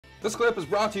This clip is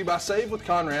brought to you by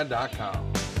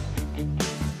SaveWithConrad.com.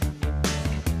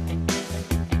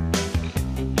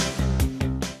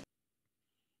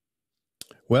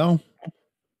 Well,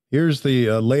 here's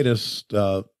the latest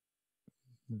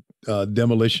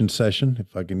demolition session,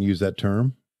 if I can use that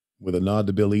term, with a nod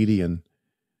to Bill Eadie and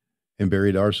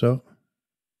Barry Darsow.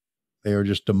 They are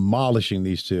just demolishing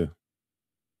these two.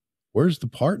 Where's the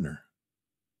partner?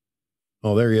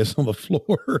 Oh, there he is on the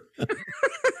floor.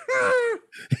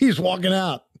 He's walking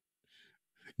out.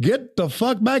 Get the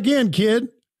fuck back in, kid.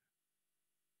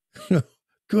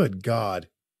 Good God.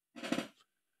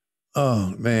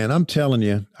 Oh man, I'm telling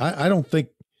you, I don't think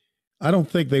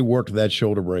they worked that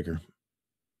shoulder breaker.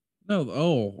 No,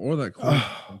 or that.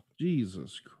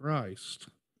 Jesus Christ.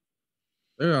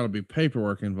 There ought to be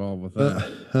paperwork involved with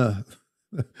that.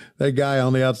 That guy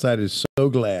on the outside is so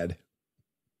glad.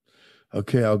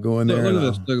 Okay, I'll go in there. Look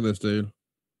at this. Look at this, dude.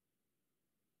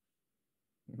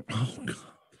 Oh, God.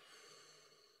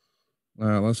 All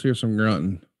right, let's hear some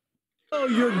grunting. Oh,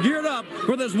 you're geared up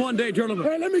for this one-day tournament.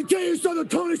 Hey, let me tell you something,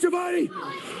 Tony Schiavone.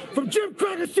 From Jim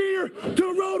Crockett Sr. to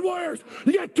the Road Warriors,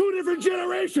 you got two different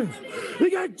generations. You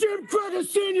got Jim Crockett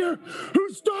Sr.,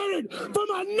 who started from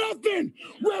a nothing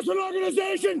wrestling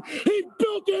organization. He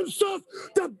built himself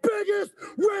the biggest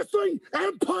wrestling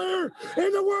empire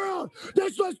in the world.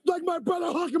 That's like my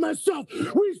brother Huck and myself.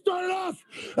 We started off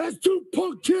as two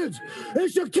punk kids in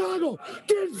Chicago,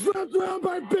 getting slapped around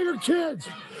by bigger kids,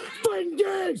 fighting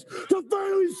gangs, to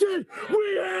finally said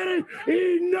we had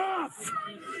enough.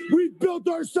 We built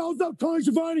ourselves up, Tony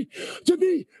Schiavone, to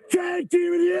be tag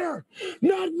team of the year.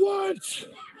 Not once,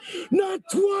 not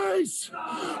twice,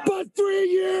 but 3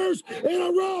 years in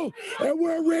a row. And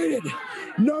we're rated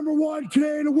 #1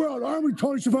 today in the world, aren't we,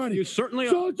 Tony Schiavone? You certainly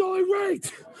are. So it's only right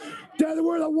that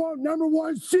we're the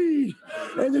 #1 seed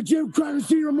in the Jim Crockett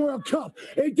Senior Memorial Cup.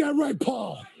 Ain't that right,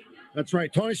 Paul? That's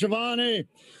right, Tony Schiavone.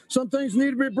 Some things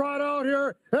need to be brought out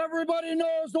here. Everybody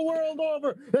knows the world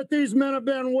over that these men have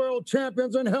been world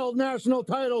champions and held national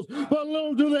titles. But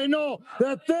little do they know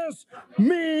that this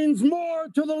means more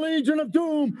to the Legion of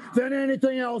Doom than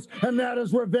anything else, and that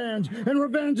is revenge. And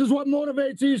revenge is what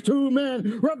motivates these two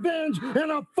men. Revenge and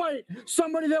a fight.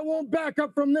 Somebody that won't back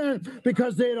up from them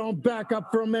because they don't back up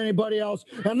from anybody else.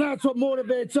 And that's what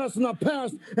motivates us in the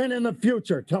past and in the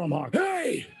future. Tell them, Hawk.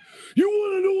 Hey, you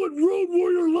want to know what Road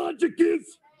Warrior logic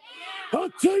is? I'll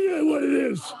tell you what it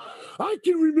is. I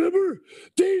can remember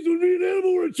days when me and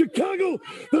Animal were in Chicago,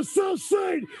 the South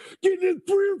Side, getting in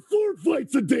 3 or 4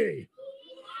 fights a day.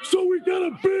 So we got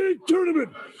a big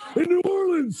tournament in New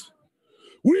Orleans.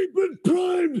 We've been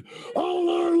primed all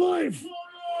our life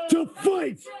to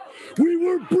fight. We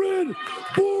were bred,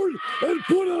 born, and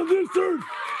put on this earth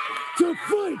to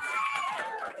fight.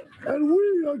 And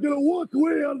we are going to walk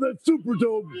away out of that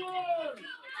Superdome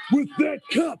with that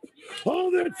cup,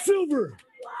 all that silver.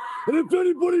 And if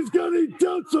anybody's got any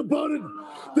doubts about it,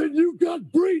 then you got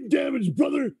brain damage,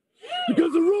 brother.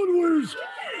 Because the Road Warriors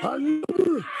are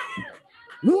 #1.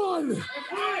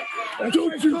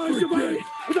 Don't you forget.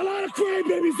 There's a lot of crying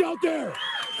babies out there.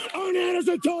 Arn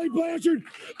Anderson, Tully Blanchard,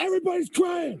 everybody's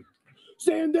crying,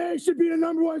 saying they should be the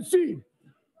 #1 seed.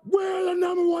 We're the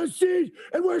 #1 seed,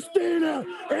 and we're staying out.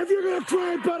 And if you're going to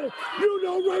cry about it, you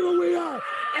know right where we are.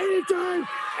 Anytime,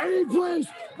 any place,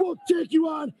 we'll take you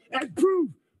on and prove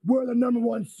we're the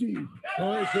 #1 seed.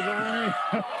 Tony Schiavone,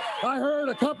 I heard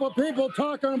a couple of people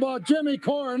talking about Jimmy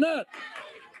Cornette.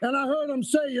 And I heard them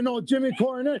say, you know, Jimmy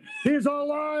Cornette, he's a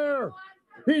liar.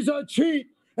 He's a cheat.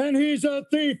 And he's a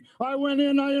thief. I went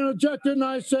in, I interjected, and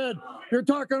I said, you're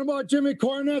talking about Jimmy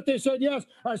Cornette? They said, yes.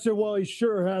 I said, well, he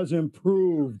sure has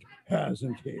improved,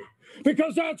 hasn't he?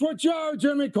 Because that's what you are,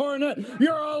 Jimmy Cornette.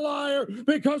 You're a liar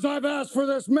because I've asked for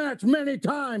this match many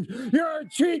times. You're a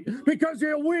cheat because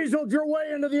you weaseled your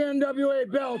way into the NWA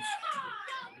belts.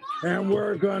 And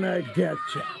we're going to get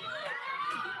you.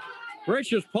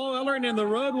 Gracious Paul Ellering and the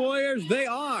Road Warriors, they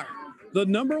are the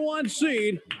 #1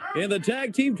 seed in the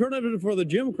tag team tournament for the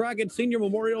Jim Crockett Senior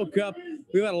Memorial Cup.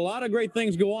 We've had a lot of great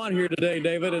things go on here today,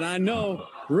 David, and I know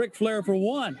Ric Flair, for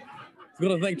one, is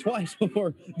going to think twice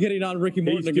before getting on Ricky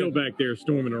Morton again. He's still back there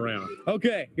storming around.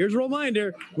 Okay, here's a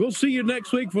reminder. We'll see you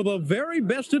next week for the very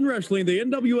best in wrestling, the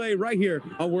NWA, right here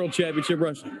on World Championship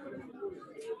Wrestling.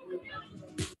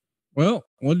 Well,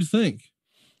 what do you think?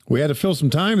 We had to fill some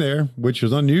time there, which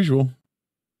was unusual.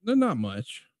 No, not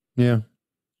much. Yeah.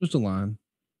 Just a line.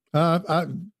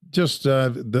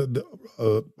 The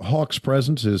Hawk's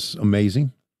presence is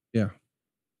amazing. Yeah.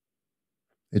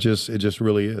 It just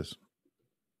really is.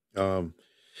 And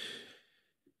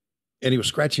he was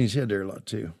scratching his head there a lot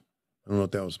too. I don't know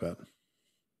what that was about.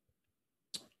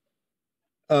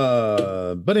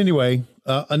 But anyway,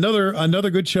 another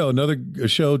good show, another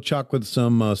show chock with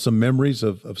some memories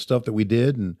of stuff that we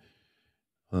did,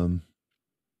 and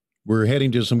we're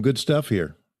heading to some good stuff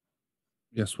here.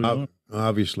 Yes, we are.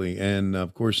 Obviously, and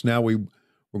of course now we're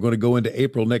going to go into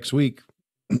April next week,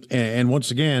 and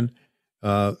once again,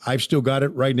 I've still got it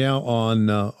right now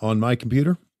on my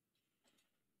computer,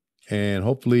 and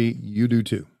hopefully you do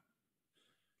too,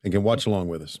 and can watch along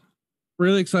with us.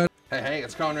 Really excited. Hey,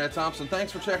 it's Conrad Thompson.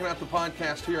 Thanks for checking out the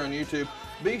podcast here on YouTube.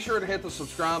 Be sure to hit the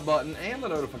subscribe button and the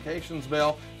notifications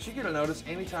bell so you get a notice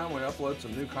anytime we upload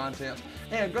some new content.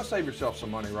 And go save yourself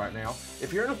some money right now.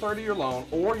 If you're in a 30-year loan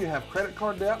or you have credit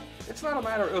card debt, it's not a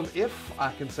matter of if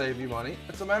I can save you money.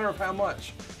 It's a matter of how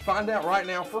much. Find out right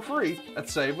now for free at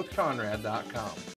SaveWithConrad.com.